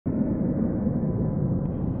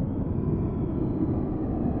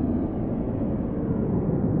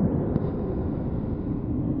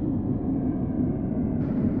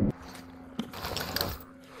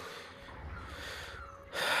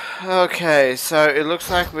Okay, so it looks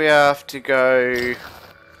like we have to go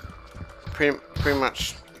pretty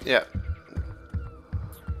much, yeah.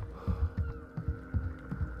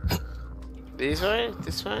 This way?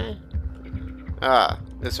 This way? Ah,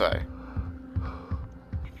 this way.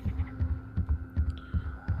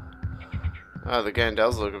 Oh, the game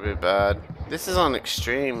does look a bit bad. This is on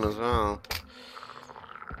extreme as well.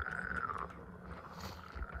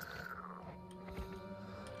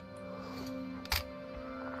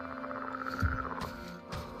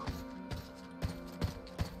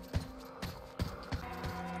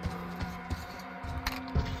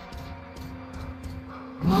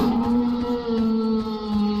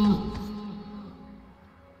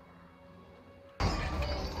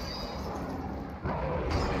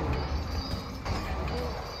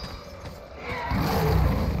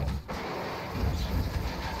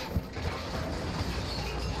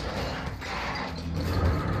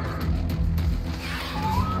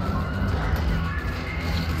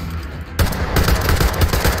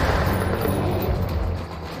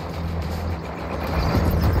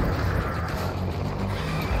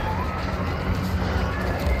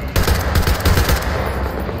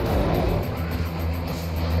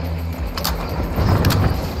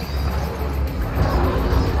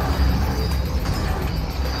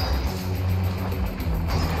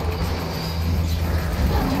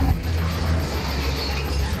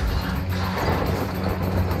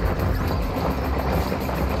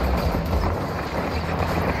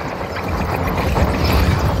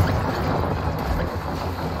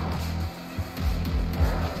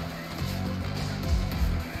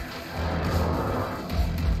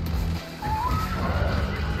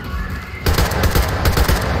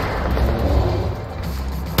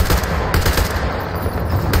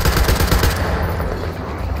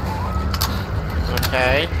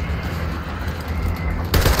 Okay.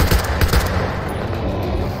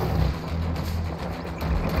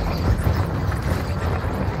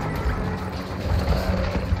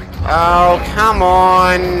 Oh, come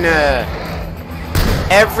on!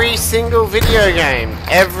 Every single video game.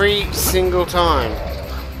 Every single time.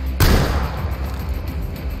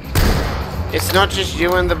 It's not just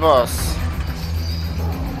you and the boss.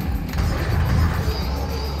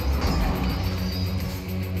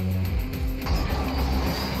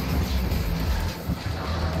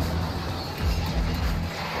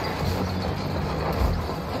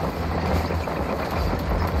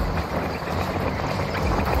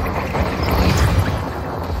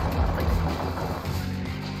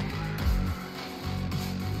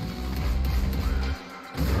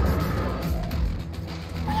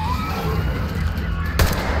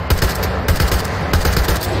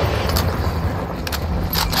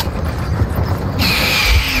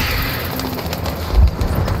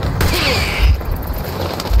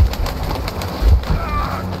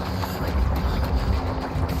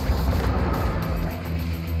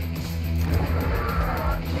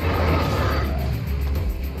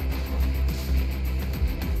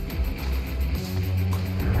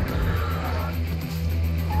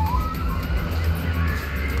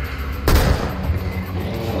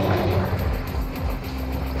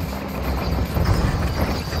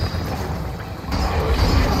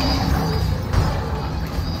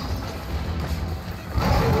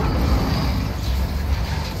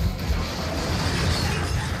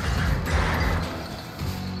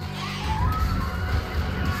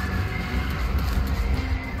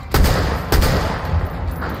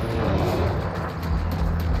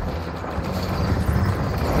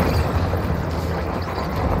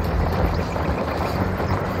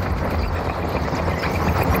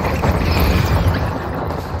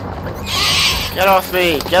 Get off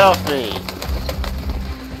me! Get off me!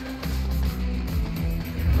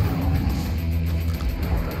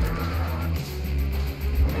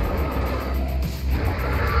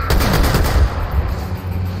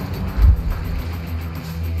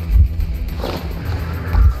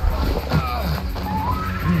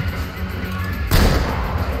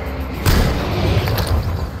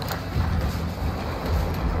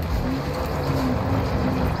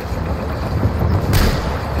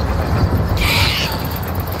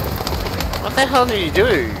 What the hell do you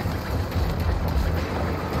do?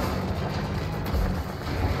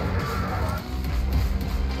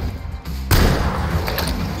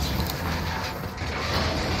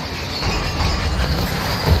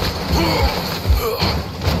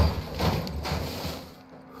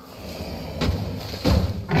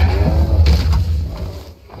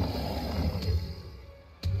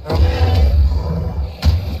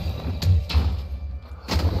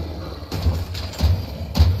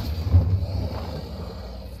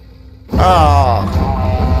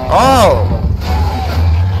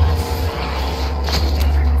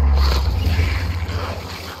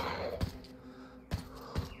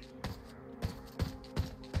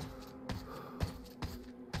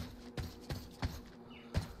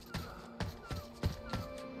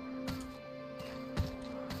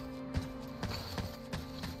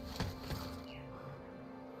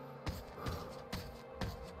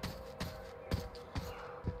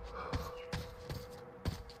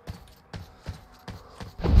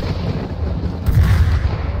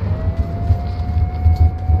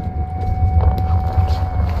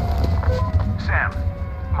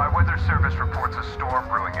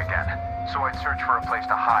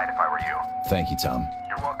 Thank you, Tom.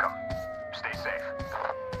 You're welcome. Stay safe.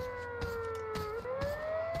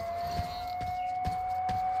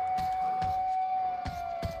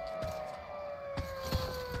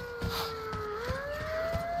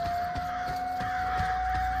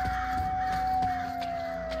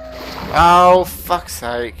 Oh, fuck's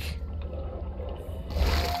sake.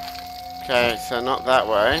 Okay, so not that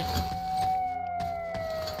way.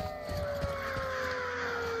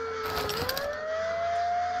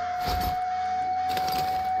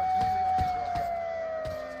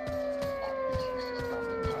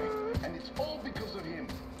 And it's all because of him.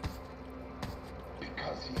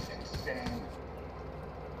 Because he's insane.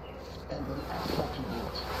 And an asshole to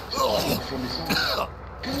boot. Stealing from his own.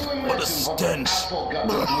 Can you imagine what an asshole got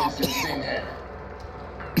into his insane head?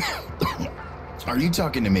 Are you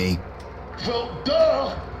talking to me? Well,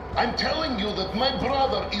 duh! I'm telling you that my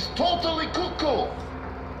brother is totally cuckoo.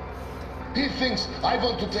 He thinks I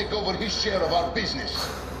want to take over his share of our business.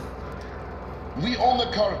 We own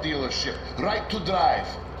a car dealership, right to drive,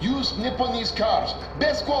 used Nipponese cars,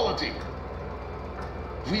 best quality.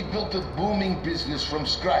 We built a booming business from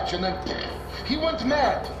scratch and then he went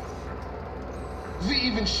mad. We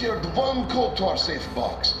even shared one code to our safe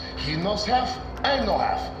box. He knows half, I know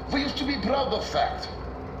half. We used to be proud of fact.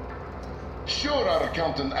 Sure, our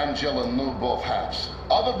accountant Angela knew both halves.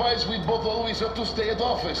 Otherwise, we both always have to stay at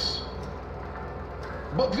office.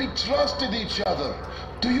 But we trusted each other.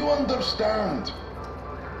 Do you understand?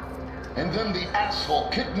 And then the asshole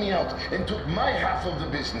kicked me out and took my half of the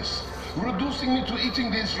business, reducing me to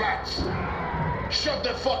eating these rats. Shut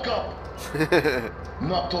the fuck up!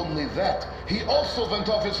 Not only that, he also went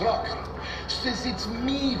off his rocker. Says it's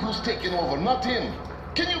me who's taken over, not him.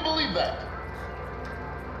 Can you believe that?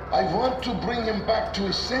 I want to bring him back to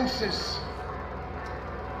his senses.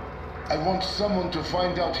 I want someone to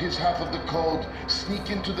find out his half of the code, sneak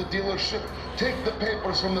into the dealership, take the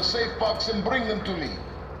papers from the safe box and bring them to me.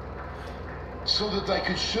 So that I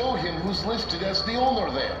could show him who's listed as the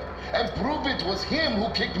owner there, and prove it was him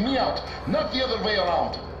who kicked me out, not the other way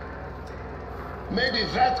around. Maybe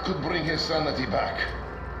that could bring his sanity back.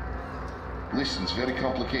 Listen, it's very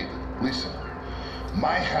complicated. Listen.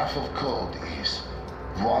 My half of code is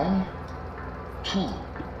 1, 2,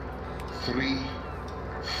 3,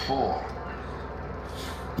 4.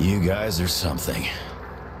 You guys are something.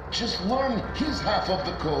 Just learn his half of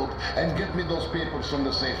the code and get me those papers from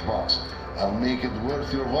the safe box. I'll make it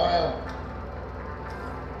worth your while.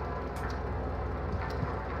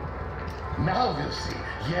 Now we'll see.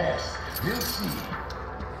 Yes, we'll see.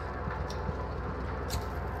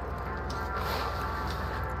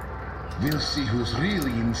 We'll see who's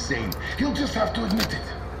really insane. He'll just have to admit it.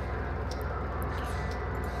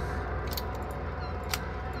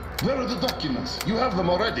 Where are the documents? You have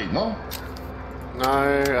them already, no? No,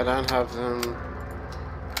 I don't have them.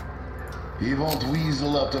 He won't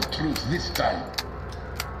weasel out of truth this time.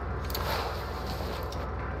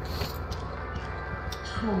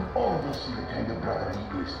 Soon all will see the kind of brother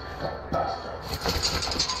he is. That bastard.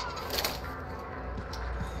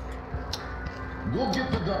 Go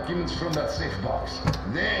get the documents from that safe box.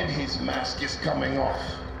 Then his mask is coming off.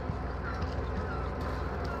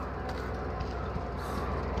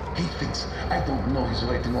 He thinks I don't know he's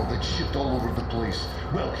writing all that shit all over the place.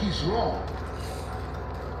 Well, he's wrong.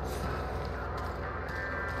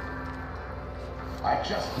 I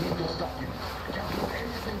just need those documents. I can't do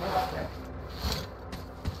anything without them.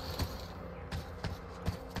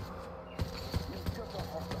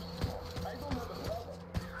 I don't have a brother.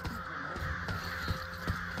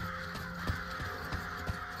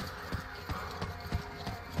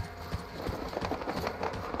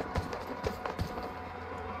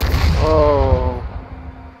 Oh.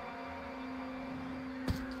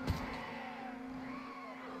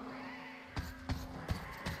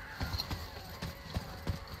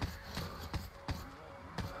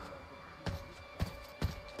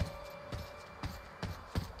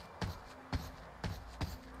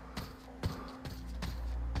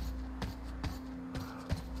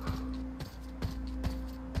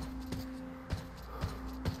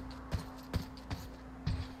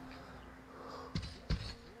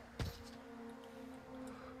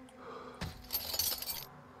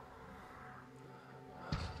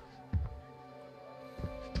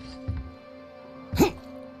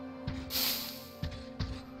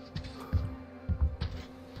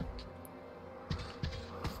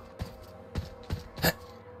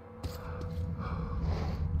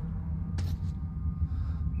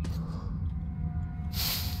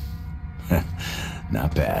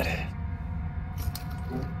 Not bad.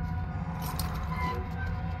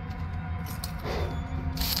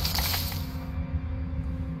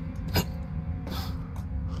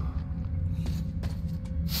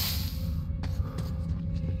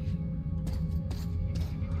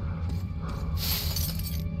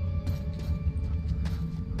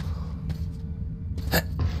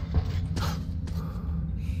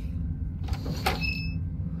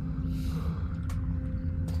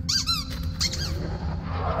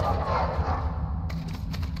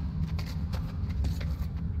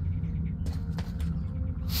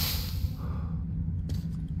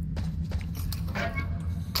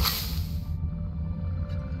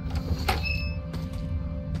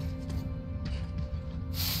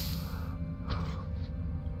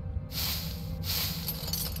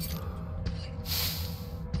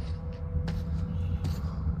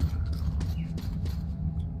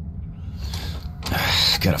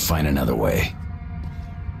 Gotta find another way.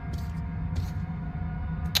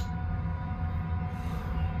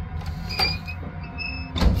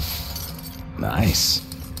 Nice.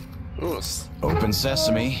 Ooh. Open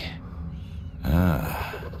sesame.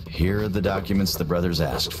 Here are the documents the brothers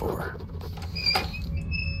asked for.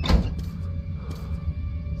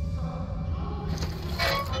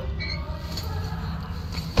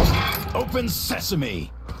 Open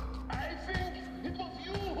sesame! I think it was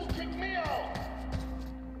you who kicked me out.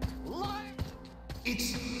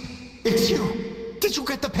 It's you. Did you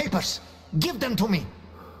get the papers? Give them to me.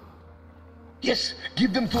 Yes,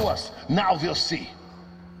 give them to us. Now we'll see.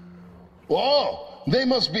 Oh, they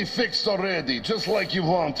must be fixed already, just like you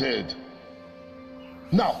wanted.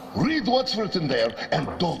 Now, read what's written there, and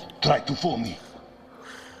don't try to fool me.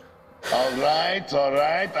 All right, all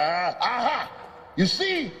right. Aha! You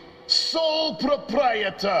see? Sole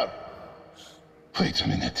proprietor. Wait a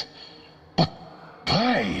minute. But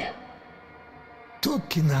why?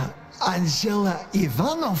 Tukina Angela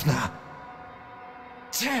Ivanovna.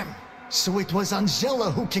 Damn. So it was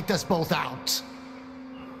Angela who kicked us both out.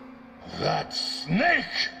 That snake!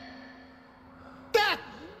 That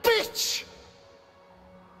bitch!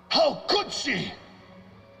 How could she?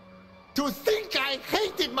 To think I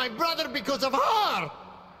hated my brother because of her!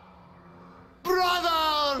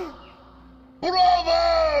 Brother!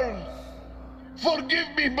 Brother!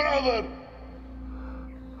 Forgive me, brother!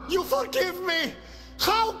 You forgive me?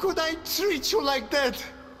 How could I treat you like that?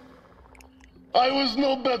 I was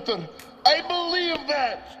no better. I believe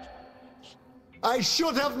that. I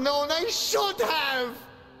should have known. I should have.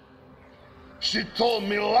 She told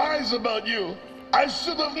me lies about you. I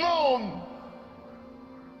should have known.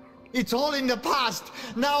 It's all in the past.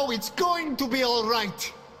 Now it's going to be all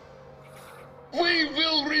right. We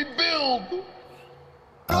will rebuild.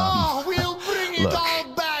 Oh, we'll bring it look.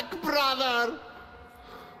 all back, brother.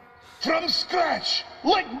 From scratch,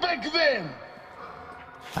 like back then.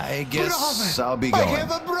 I guess Brother, I'll be I going.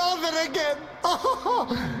 have a brother again.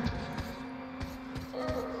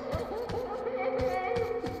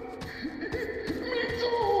 Me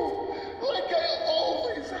too. Like I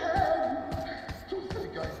always have. To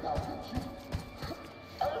think I doubted you.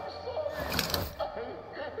 I'm sorry.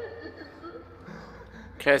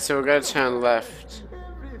 Okay, so we're going to turn left.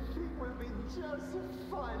 Everything will be just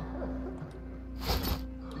fine.